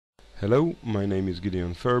Hello, my name is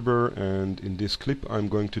Gideon Ferber, and in this clip I'm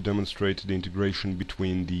going to demonstrate the integration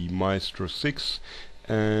between the Maestro 6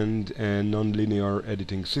 and a nonlinear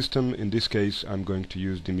editing system. In this case I'm going to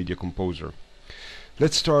use the Media Composer.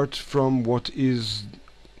 Let's start from what is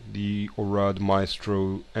the ORAD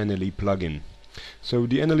Maestro NLE plugin. So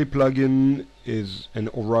the NLE plugin is an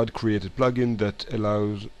ORAD created plugin that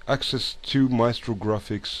allows access to Maestro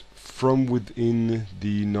graphics from within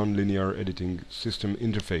the nonlinear editing system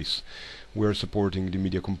interface. We're supporting the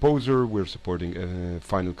Media Composer, we're supporting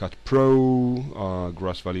Final Cut Pro,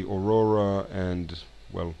 Grass Valley Aurora, and,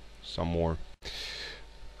 well, some more.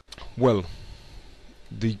 Well,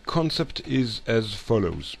 the concept is as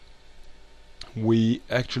follows. We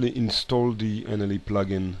actually install the NLE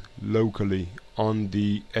plugin locally on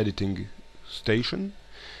the editing station,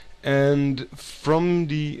 and from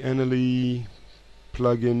the NLE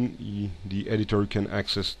plugin the editor can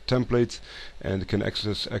access templates and can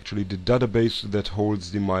access actually the database that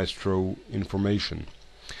holds the Maestro information.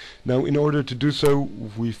 Now, in order to do so,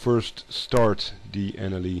 we first start the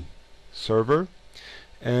NLE server,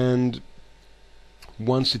 and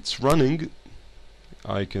once it's running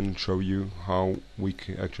I can show you how we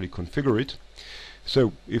can actually configure it.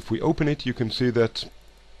 So if we open it, you can see that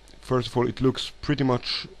first of all it looks pretty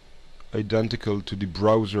much identical to the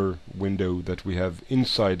browser window that we have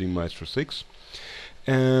inside the Maestro 6,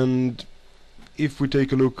 and if we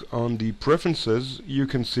take a look on the preferences, you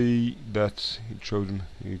can see that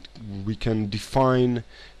we can define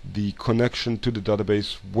the connection to the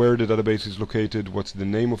database, where the database is located, what's the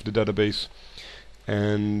name of the database,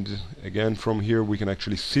 and again from here we can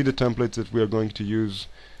actually see the templates that we are going to use,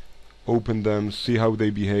 open them, see how they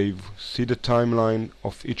behave, see the timeline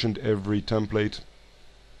of each and every template,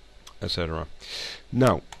 etc.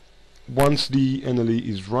 Now, once the NLE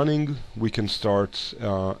is running, we can start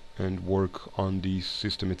and work on the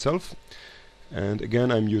system itself. And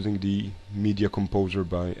again, I'm using the Media Composer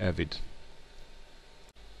by Avid.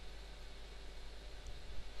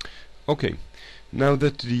 Okay, now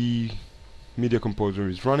that the Media Composer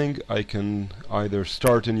is running, I can either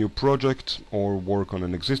start a new project or work on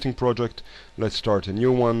an existing project. Let's start a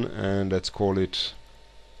new one and let's call it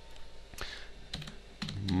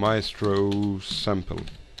Maestro sample.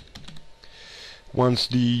 Once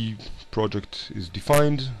the project is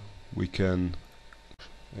defined, we can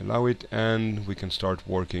allow it and we can start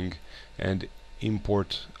working and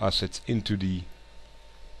import assets into the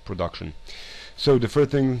production. So the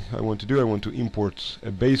first thing I want to do, I want to import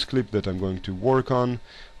a base clip that I'm going to work on,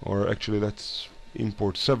 or actually let's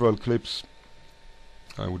import several clips.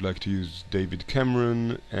 I would like to use David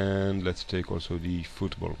Cameron, and let's take also the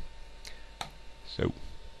football. So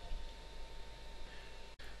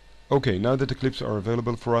okay, now that the clips are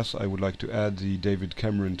available for us, I would like to add the David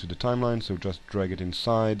Cameron to the timeline, so just drag it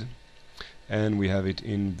inside and we have it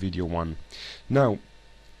in video 1. Now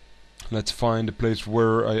let's find a place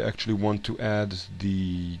where I actually want to add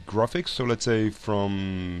the graphics. So let's say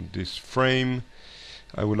from this frame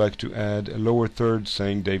I would like to add a lower third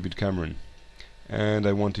saying David Cameron, and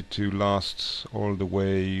I want it to last all the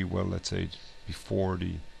way, well, let's say before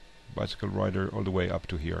the bicycle rider, all the way up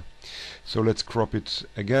to here. So let's crop it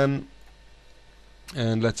again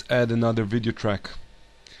and let's add another video track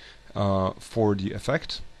for the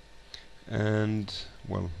effect, and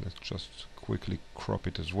well, let's just quickly crop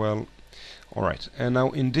it as well. Alright, and now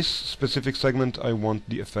in this specific segment I want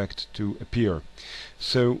the effect to appear.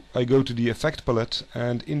 So I go to the effect palette,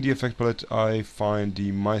 and in the effect palette I find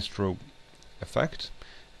the Maestro effect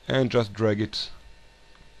and just drag it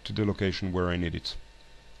to the location where I need it.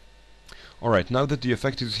 Alright, now that the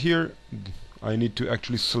effect is here, I need to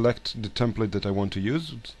actually select the template that I want to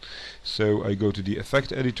use. So I go to the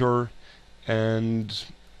effect editor, and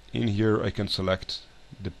in here I can select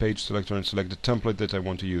the page selector and select the template that I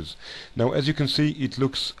want to use. Now as you can see, it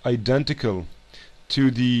looks identical to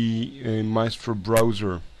the Maestro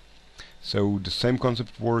browser. So the same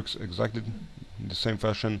concept works exactly in the same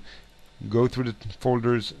fashion. Go through the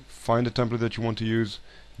folders, find the template that you want to use,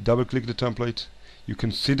 double click the template. You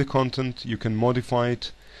can see the content, you can modify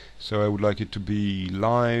it. So I would like it to be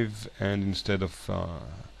live, and instead of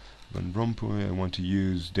Van Rompuy I want to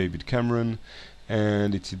use David Cameron,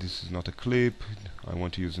 and this is not a clip, I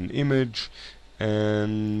want to use an image,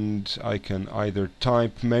 and I can either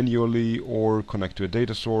type manually or connect to a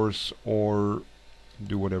data source or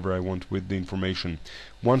do whatever I want with the information.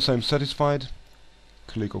 Once I'm satisfied,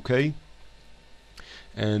 click OK,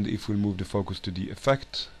 and if we move the focus to the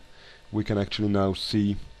effect, we can actually now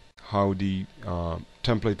see how the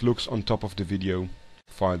template looks on top of the video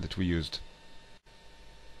file that we used.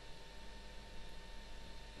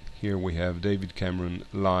 here we have David Cameron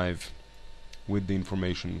live with the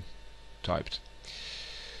information typed.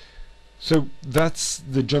 So that's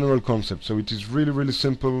the general concept. So it is really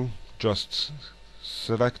simple. Just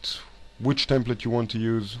select which template you want to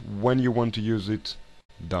use, when you want to use it,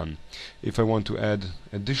 done. If I want to add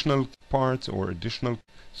additional parts or additional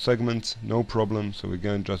segments, no problem. So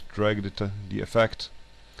again, just drag the effect.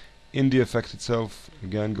 In the effect itself,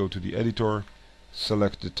 again, go to the editor,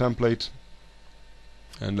 select the template,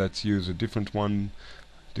 and let's use a different one.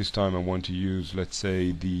 This time I want to use, let's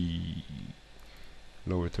say, the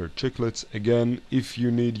lower third chiclets. Again, if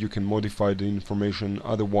you need, you can modify the information,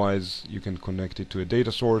 otherwise you can connect it to a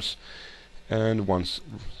data source, and once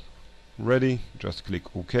ready, just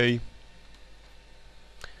click OK,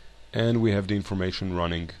 and we have the information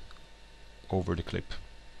running over the clip.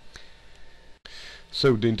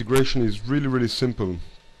 So the integration is really simple,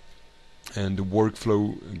 and the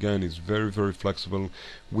workflow again is very flexible.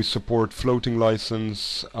 We support floating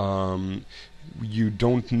license. You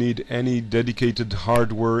don't need any dedicated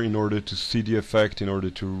hardware in order to see the effect, in order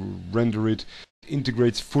to render it. It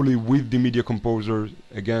integrates fully with the Media Composer.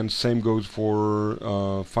 Again, same goes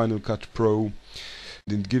for Final Cut Pro.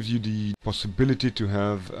 It gives you the possibility to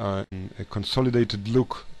have a consolidated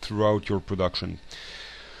look throughout your production.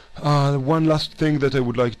 One last thing that I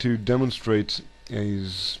would like to demonstrate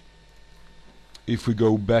is, if we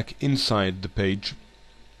go back inside the page,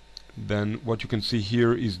 then what you can see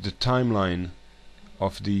here is the timeline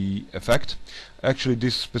of the effect. Actually,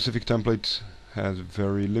 this specific template has a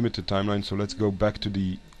very limited timeline, so let's go back to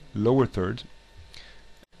the lower third.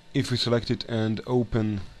 If we select it and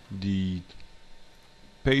open the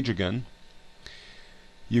page again,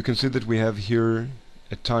 you can see that we have here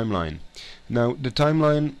a timeline. Now, the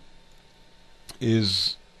timeline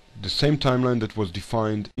is the same timeline that was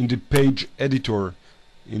defined in the page editor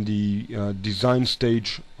in the design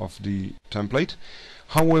stage of the template.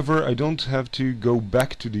 However, I don't have to go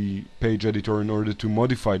back to the page editor in order to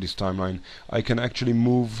modify this timeline. I can actually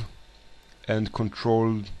move and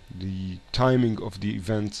control the timing of the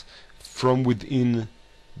events from within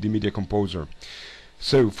the Media Composer.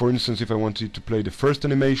 So, for instance, if I wanted to play the first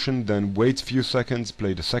animation, then wait a few seconds,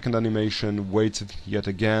 play the second animation, wait yet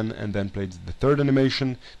again, and then play the third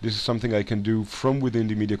animation, this is something I can do from within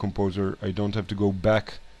the Media Composer. I don't have to go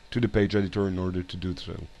back to the page editor in order to do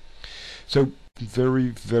so. So,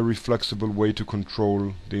 very flexible way to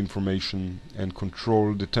control the information and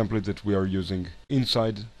control the template that we are using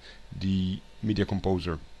inside the Media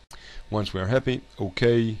Composer. Once we are happy,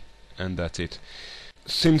 OK, and that's it.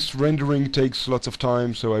 Since rendering takes lots of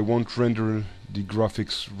time, so I won't render the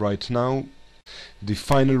graphics right now. The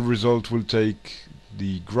final result will take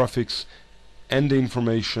the graphics and the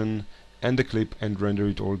information and the clip and render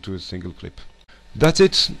it all to a single clip. That's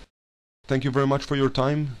it. Thank you very much for your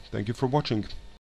time. Thank you for watching.